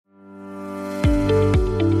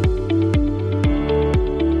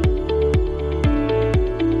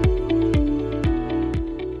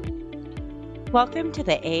Welcome to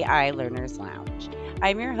the AI Learners Lounge.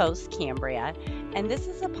 I'm your host, Cambria, and this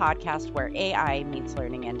is a podcast where AI meets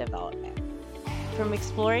learning and development. From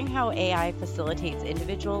exploring how AI facilitates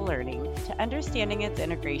individual learning to understanding its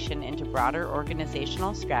integration into broader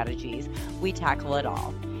organizational strategies, we tackle it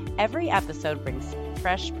all. Every episode brings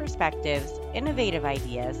fresh perspectives, innovative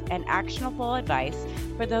ideas, and actionable advice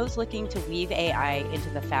for those looking to weave AI into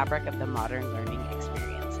the fabric of the modern learning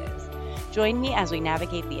experiences. Join me as we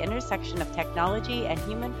navigate the intersection of technology and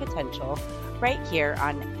human potential right here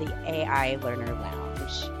on the AI Learner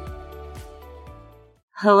Lounge.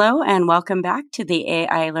 Hello, and welcome back to the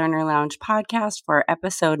AI Learner Lounge podcast for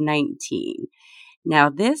episode 19. Now,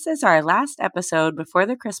 this is our last episode before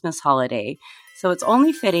the Christmas holiday, so it's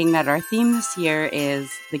only fitting that our theme this year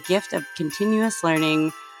is the gift of continuous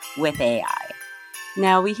learning with AI.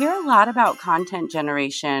 Now, we hear a lot about content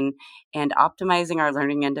generation and optimizing our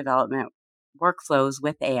learning and development workflows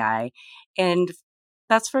with AI, and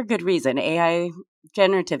that's for good reason.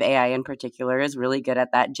 Generative AI in particular, is really good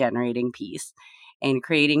at that generating piece and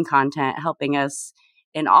creating content, helping us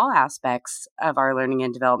in all aspects of our learning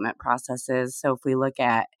and development processes. So if we look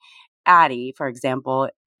at Addie, for example,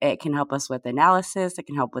 it can help us with analysis, it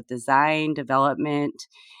can help with design, development,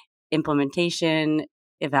 implementation,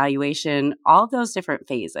 evaluation, all those different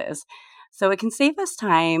phases. So it can save us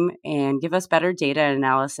time and give us better data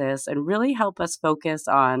analysis and really help us focus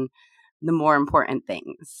on the more important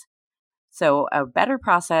things. So a better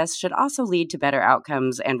process should also lead to better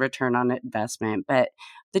outcomes and return on investment. But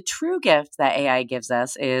the true gift that AI gives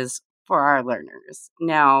us is for our learners.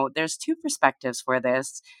 Now, there's two perspectives for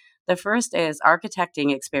this. The first is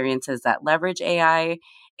architecting experiences that leverage AI,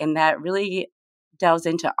 and that really delves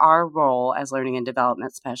into our role as learning and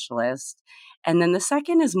development specialists. And then the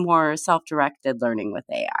second is more self-directed learning with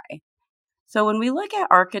AI. So when we look at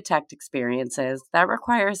architect experiences, that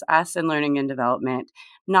requires us in learning and development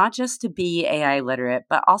not just to be AI literate,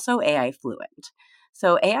 but also AI fluent.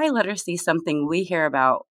 So AI literacy is something we hear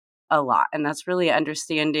about a lot, and that's really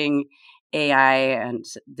understanding AI and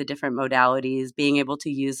the different modalities, being able to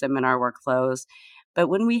use them in our workflows. But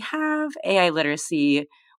when we have AI literacy,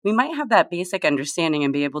 we might have that basic understanding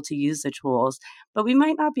and be able to use the tools, but we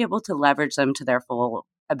might not be able to leverage them to their full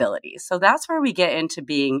abilities. So that's where we get into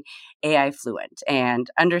being AI fluent and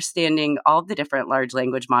understanding all the different large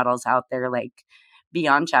language models out there, like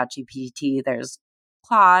beyond ChatGPT. There's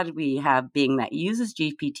Claude, we have Bing that uses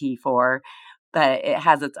GPT-4, but it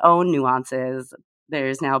has its own nuances.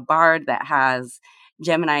 There's now Bard that has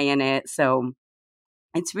Gemini in it. So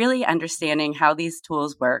it's really understanding how these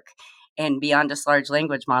tools work and beyond just large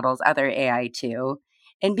language models, other AI too,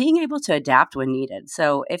 and being able to adapt when needed.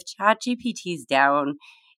 So if ChatGPT is down,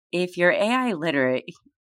 if you're AI literate,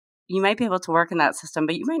 you might be able to work in that system,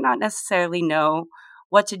 but you might not necessarily know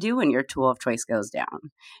what to do when your tool of choice goes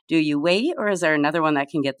down. Do you wait, or is there another one that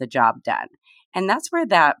can get the job done? And that's where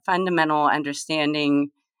that fundamental understanding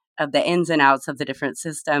of the ins and outs of the different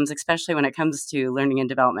systems, especially when it comes to learning and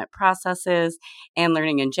development processes and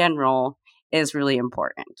learning in general, is really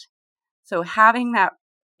important. So having that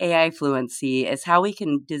AI fluency is how we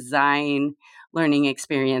can design learning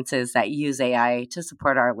experiences that use AI to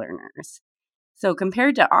support our learners. So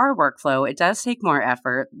compared to our workflow, it does take more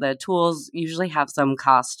effort. The tools usually have some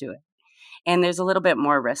cost to it, and there's a little bit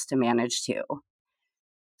more risk to manage too.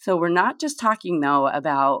 So we're not just talking, though,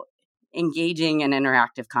 about engaging in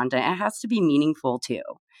interactive content. It has to be meaningful too.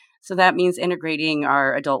 So that means integrating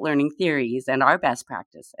our adult learning theories and our best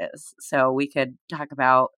practices. So we could talk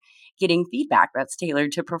about getting feedback that's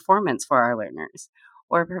tailored to performance for our learners,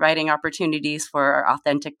 or providing opportunities for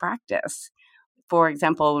authentic practice. For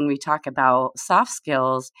example, when we talk about soft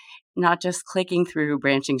skills, not just clicking through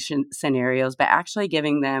branching scenarios, but actually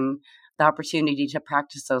giving them the opportunity to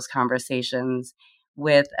practice those conversations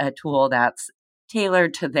with a tool that's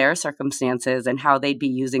tailored to their circumstances and how they'd be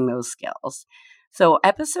using those skills. So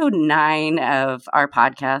episode 9 of our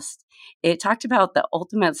podcast, it talked about the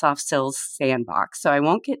ultimate soft skills sandbox. So I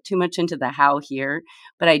won't get too much into the how here,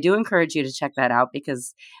 but I do encourage you to check that out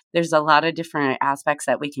because there's a lot of different aspects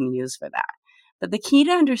that we can use for that. But the key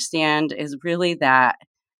to understand is really that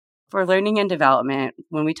for learning and development,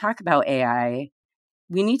 when we talk about AI,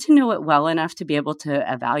 we need to know it well enough to be able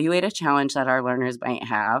to evaluate a challenge that our learners might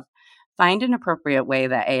have, find an appropriate way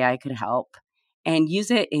that AI could help, and use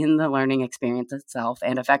it in the learning experience itself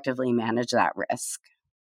and effectively manage that risk.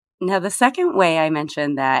 Now, the second way I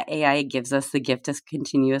mentioned that AI gives us the gift of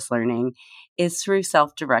continuous learning is through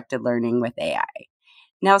self-directed learning with AI.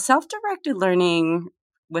 Now, self-directed learning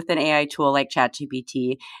with an AI tool like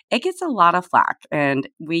ChatGPT, it gets a lot of flack. And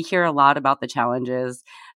we hear a lot about the challenges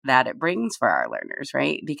that it brings for our learners,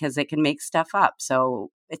 right? Because it can make stuff up. So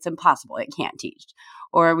it's impossible. It can't teach.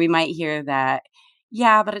 Or we might hear that,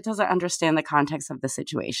 yeah, but it doesn't understand the context of the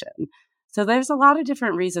situation. So there's a lot of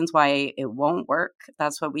different reasons why it won't work.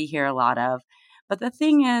 That's what we hear a lot of. But the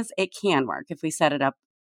thing is, it can work if we set it up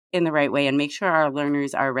in the right way and make sure our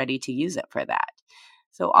learners are ready to use it for that.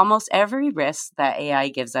 So almost every risk that AI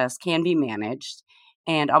gives us can be managed,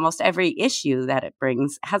 and almost every issue that it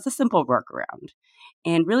brings has a simple workaround.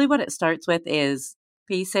 And really what it starts with is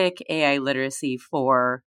basic AI literacy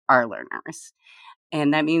for our learners.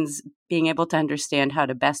 And that means being able to understand how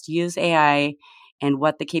to best use AI and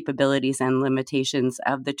what the capabilities and limitations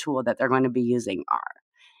of the tool that they're going to be using are.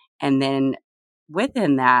 And then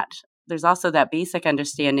within that, there's also that basic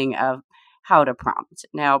understanding of how to prompt.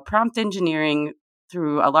 Now, prompt engineering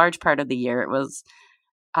through a large part of the year, it was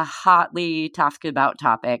a hotly talked about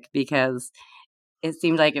topic because it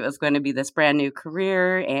seemed like it was going to be this brand new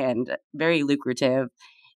career and very lucrative.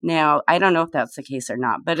 Now, I don't know if that's the case or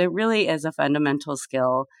not, but it really is a fundamental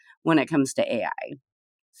skill when it comes to AI.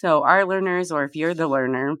 So our learners, or if you're the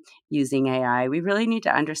learner using AI, we really need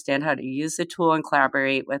to understand how to use the tool and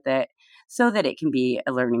collaborate with it so that it can be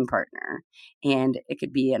a learning partner. And it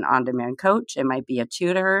could be an on-demand coach. It might be a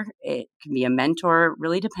tutor. It can be a mentor,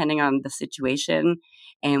 really depending on the situation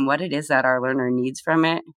and what it is that our learner needs from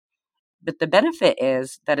it. But the benefit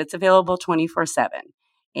is that it's available 24/7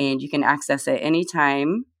 and you can access it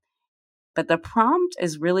anytime. But the prompt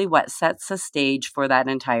is really what sets the stage for that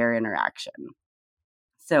entire interaction.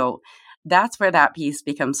 So that's where that piece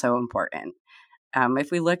becomes so important.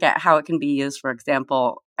 If we look at how it can be used, for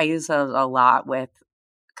example, I use it a lot with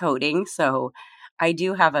coding. So I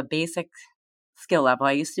do have a basic skill level.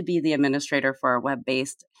 I used to be the administrator for a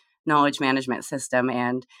web-based knowledge management system,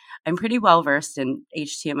 and I'm pretty well versed in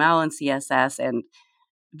HTML and CSS and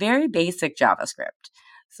very basic JavaScript.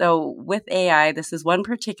 So with AI, this is one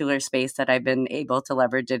particular space that I've been able to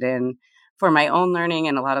leverage it in for my own learning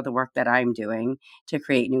and a lot of the work that I'm doing to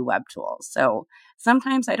create new web tools. So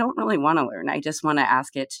sometimes I don't really want to learn. I just want to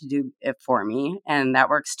ask it to do it for me. And that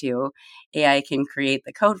works too. AI can create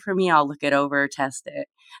the code for me. I'll look it over, test it.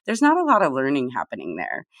 There's not a lot of learning happening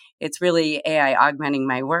there. It's really AI augmenting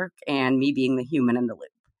my work and me being the human in the loop.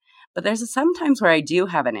 But there's sometimes where I do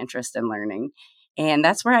have an interest in learning. And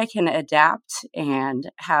that's where I can adapt and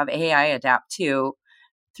have AI adapt to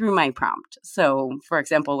through my prompt. So, for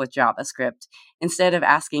example, with JavaScript, instead of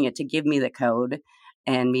asking it to give me the code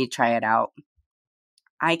and me try it out,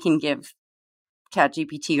 I can give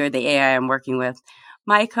ChatGPT or the AI I'm working with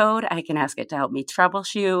my code. I can ask it to help me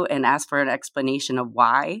troubleshoot and ask for an explanation of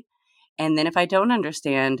why. And then if I don't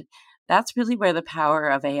understand, that's really where the power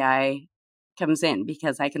of AI comes in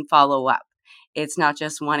because I can follow up. It's not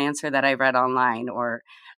just one answer that I read online or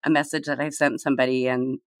a message that I've sent somebody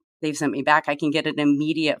and they've sent me back. I can get an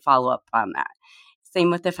immediate follow up on that.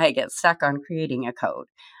 Same with if I get stuck on creating a code.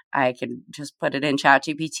 I can just put it in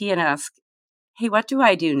ChatGPT and ask, hey, what do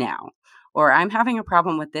I do now? Or I'm having a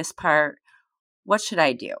problem with this part. What should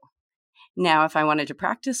I do? Now, if I wanted to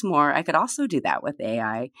practice more, I could also do that with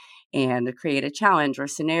AI and create a challenge or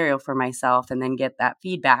scenario for myself and then get that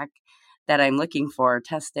feedback that I'm looking for,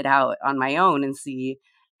 test it out on my own and see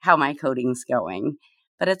how my coding's going.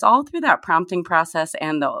 But it's all through that prompting process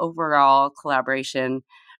and the overall collaboration,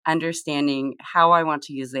 understanding how I want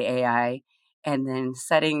to use the AI and then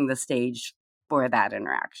setting the stage for that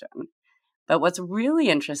interaction. But what's really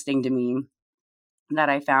interesting to me that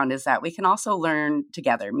I found is that we can also learn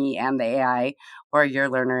together, me and the AI, or your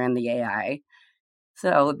learner and the AI.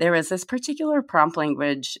 So there was this particular prompt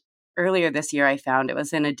language earlier this year I found. It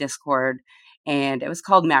was in a Discord, and it was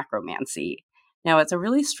called Macromancy. Now, it's a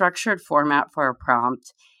really structured format for a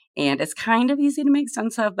prompt, and it's kind of easy to make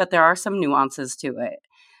sense of, but there are some nuances to it.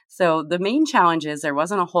 So the main challenge is there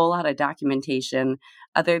wasn't a whole lot of documentation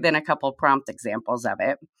other than a couple prompt examples of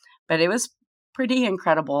it, but it was pretty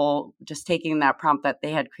incredible just taking that prompt that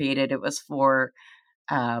they had created. It was for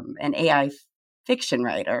an AI fiction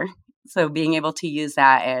writer. So being able to use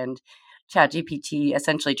that, and ChatGPT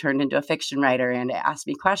essentially turned into a fiction writer and it asked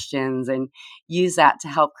me questions and use that to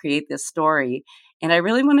help create this story. And I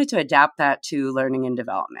really wanted to adapt that to learning and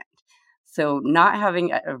development. So not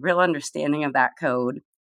having a real understanding of that code,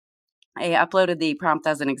 I uploaded the prompt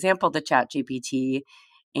as an example to ChatGPT.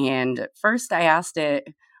 And first I asked it,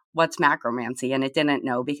 what's macromancy? And it didn't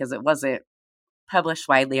know because it wasn't published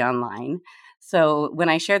widely online. So when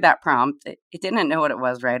I shared that prompt, it didn't know what it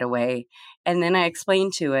was right away. And then I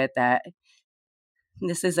explained to it that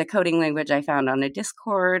This is a coding language I found on a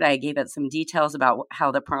Discord. I gave it some details about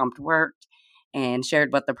how the prompt worked and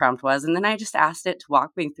shared what the prompt was. And then I just asked it to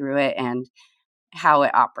walk me through it and how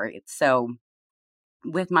it operates. So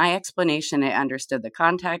with my explanation, it understood the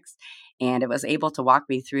context and it was able to walk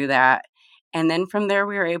me through that. And then from there,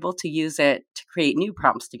 we were able to use it to create new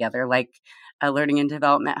prompts together, like a learning and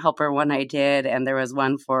development helper one I did. And there was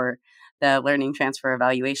one for the learning transfer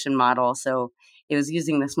evaluation model. So it was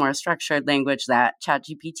using this more structured language that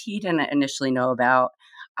ChatGPT didn't initially know about.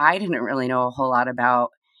 I didn't really know a whole lot about.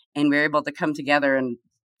 And we were able to come together and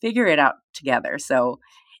figure it out together. So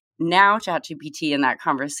now ChatGPT in that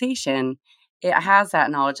conversation, it has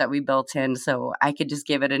that knowledge that we built in. So I could just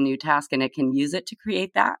give it a new task and it can use it to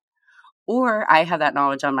create that. Or I have that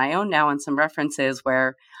knowledge on my own now and some references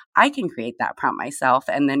where I can create that prompt myself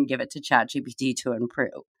and then give it to ChatGPT to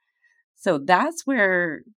improve. So that's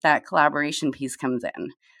where that collaboration piece comes in.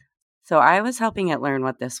 So I was helping it learn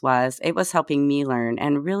what this was. It was helping me learn.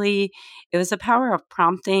 And really, it was the power of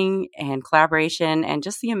prompting and collaboration and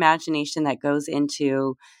just the imagination that goes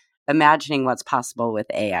into imagining what's possible with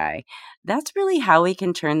AI. That's really how we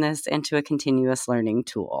can turn this into a continuous learning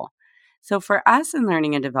tool. So for us in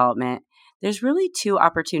learning and development, there's really two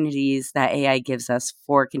opportunities that AI gives us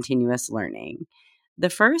for continuous learning. The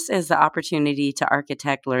first is the opportunity to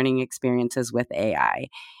architect learning experiences with AI.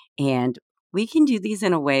 And we can do these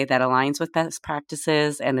in a way that aligns with best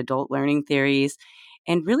practices and adult learning theories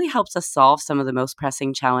and really helps us solve some of the most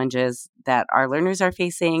pressing challenges that our learners are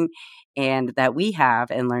facing and that we have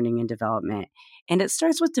in learning and development. And it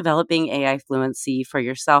starts with developing AI fluency for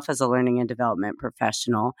yourself as a learning and development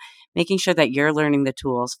professional, making sure that you're learning the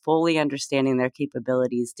tools, fully understanding their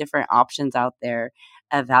capabilities, different options out there,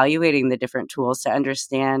 evaluating the different tools to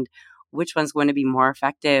understand which one's going to be more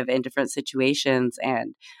effective in different situations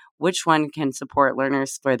and which one can support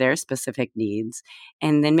learners for their specific needs.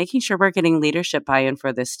 And then making sure we're getting leadership buy-in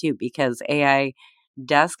for this too, because AI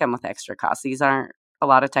does come with extra costs. These aren't a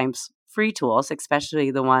lot of times free tools,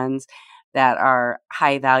 especially the ones that are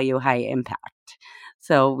high value, high impact.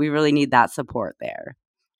 So we really need that support there.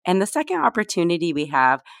 And the second opportunity we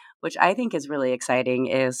have, which I think is really exciting,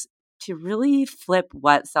 is to really flip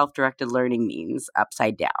what self-directed learning means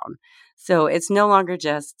upside down. So it's no longer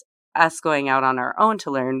just us going out on our own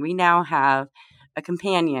to learn. We now have a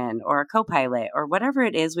companion or a co-pilot or whatever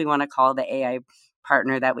it is we want to call the AI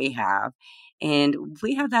partner that we have. And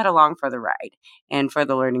we have that along for the ride and for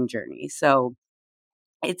the learning journey. So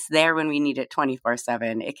it's there when we need it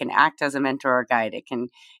 24/7. It can act as a mentor or guide. It can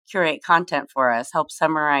curate content for us, help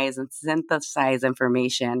summarize and synthesize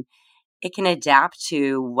information. It can adapt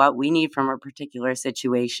to what we need from a particular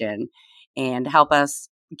situation and help us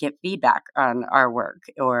get feedback on our work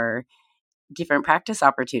or different practice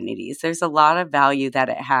opportunities. There's a lot of value that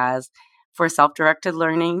it has for self-directed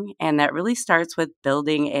learning, and that really starts with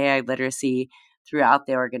building AI literacy throughout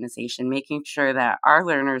the organization, making sure that our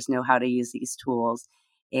learners know how to use these tools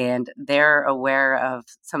and they're aware of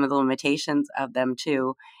some of the limitations of them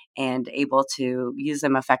too and able to use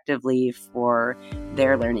them effectively for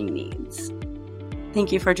their learning needs.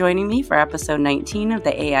 Thank you for joining me for episode 19 of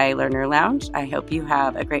the AI Learner Lounge. I hope you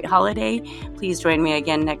have a great holiday. Please join me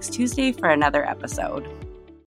again next Tuesday for another episode.